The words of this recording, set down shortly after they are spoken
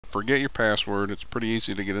forget your password, it's pretty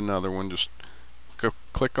easy to get another one. Just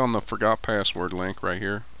click on the forgot password link right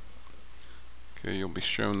here. Okay, you'll be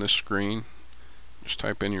shown this screen. Just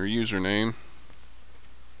type in your username.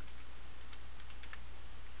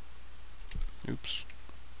 Oops.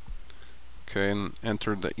 Okay, and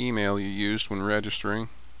enter the email you used when registering.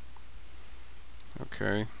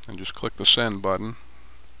 Okay, and just click the send button.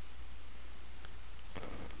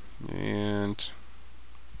 And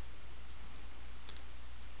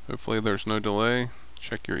hopefully there's no delay.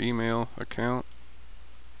 Check your email account.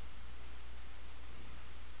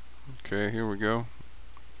 Okay, here we go.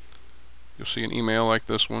 You'll see an email like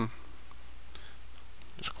this one.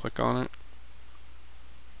 Just click on it.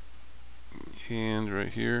 And right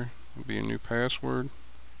here will be a new password.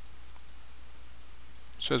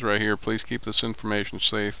 It says right here, please keep this information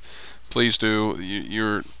safe. Please do.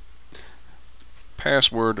 Your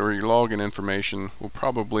password or your login information will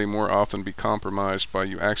probably more often be compromised by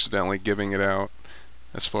you accidentally giving it out.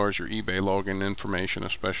 As far as your eBay login information,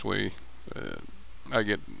 especially, I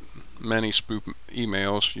get many spoof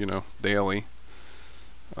emails, daily.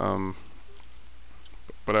 But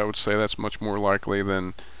I would say that's much more likely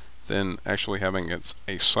than actually having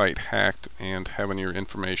a site hacked and having your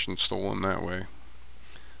information stolen that way.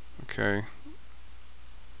 Okay.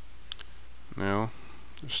 Now,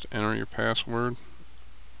 just enter your password.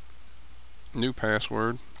 New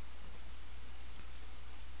password.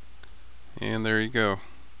 And there you go.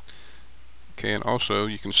 Okay, and also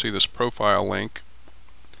you can see this profile link.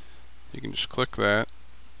 You can just click that.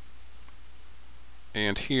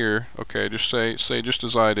 And here, okay, just say just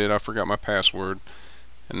as I did, I forgot my password.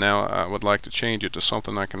 And now I would like to change it to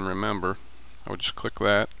something I can remember. I would just click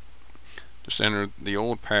that. Just enter the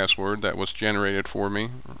old password that was generated for me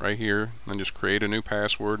right here. Then just create a new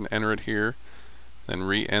password and enter it here. Then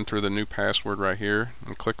re-enter the new password right here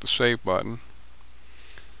and click the save button.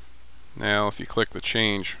 Now if you click the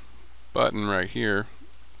change button right here,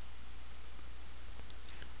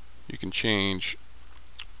 you can change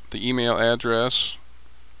the email address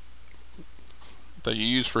that you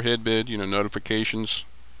use for HidBid, notifications.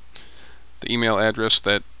 The email address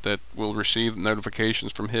that will receive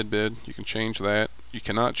notifications from HidBid, you can change that. You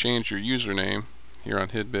cannot change your username here on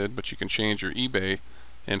HidBid, but you can change your eBay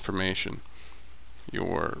information,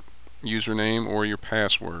 your username or your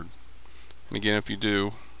password. And again, if you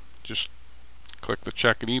do, just click the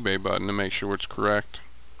check at eBay button to make sure it's correct,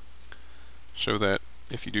 so that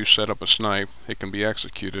if you do set up a snipe, it can be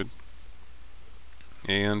executed.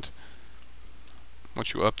 And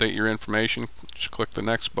once you update your information, just click the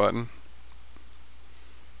next button.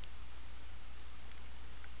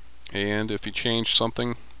 And if you change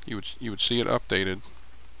something, you would see it updated.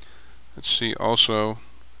 Let's see, also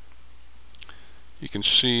you can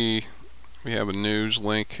see we have a news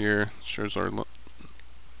link here. It shows a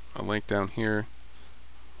link down here.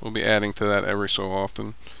 We'll be adding to that every so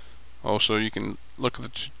often. Also, you can look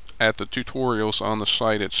at the tutorials on the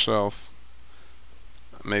site itself.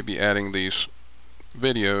 Maybe adding these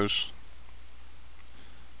videos.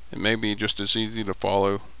 It may be just as easy to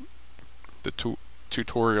follow the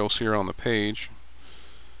tutorials here on the page.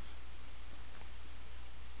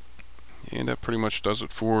 And that pretty much does it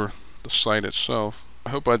for the site itself. I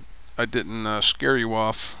hope I didn't scare you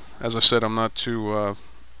off. As I said, I'm not too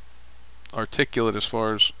articulate as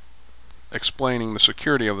far as explaining the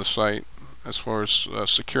security of the site, as far as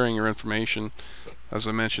securing your information. As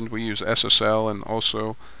I mentioned, we use SSL and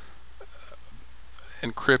also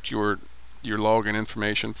encrypt your login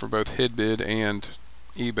information for both HidBid and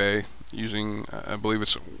eBay using, I believe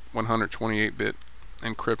it's 128-bit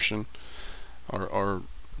encryption. Our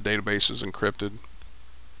database is encrypted.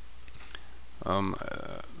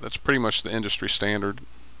 That's pretty much the industry standard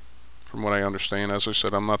from what I understand. As I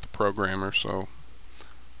said, I'm not the programmer, so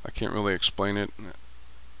I can't really explain it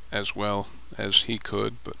as well as he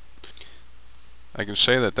could, but I can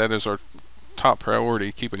say that is our top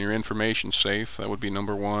priority, keeping your information safe. That would be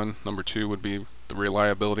number one. Number two would be the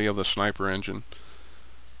reliability of the sniper engine.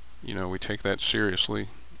 We take that seriously.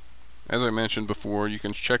 As I mentioned before, you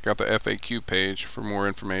can check out the FAQ page for more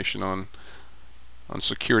information on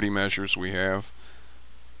security measures we have.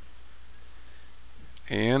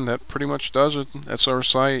 And that pretty much does it. That's our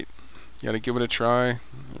site. You got to give it a try.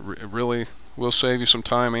 It really will save you some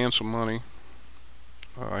time and some money.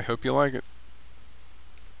 I hope you like it.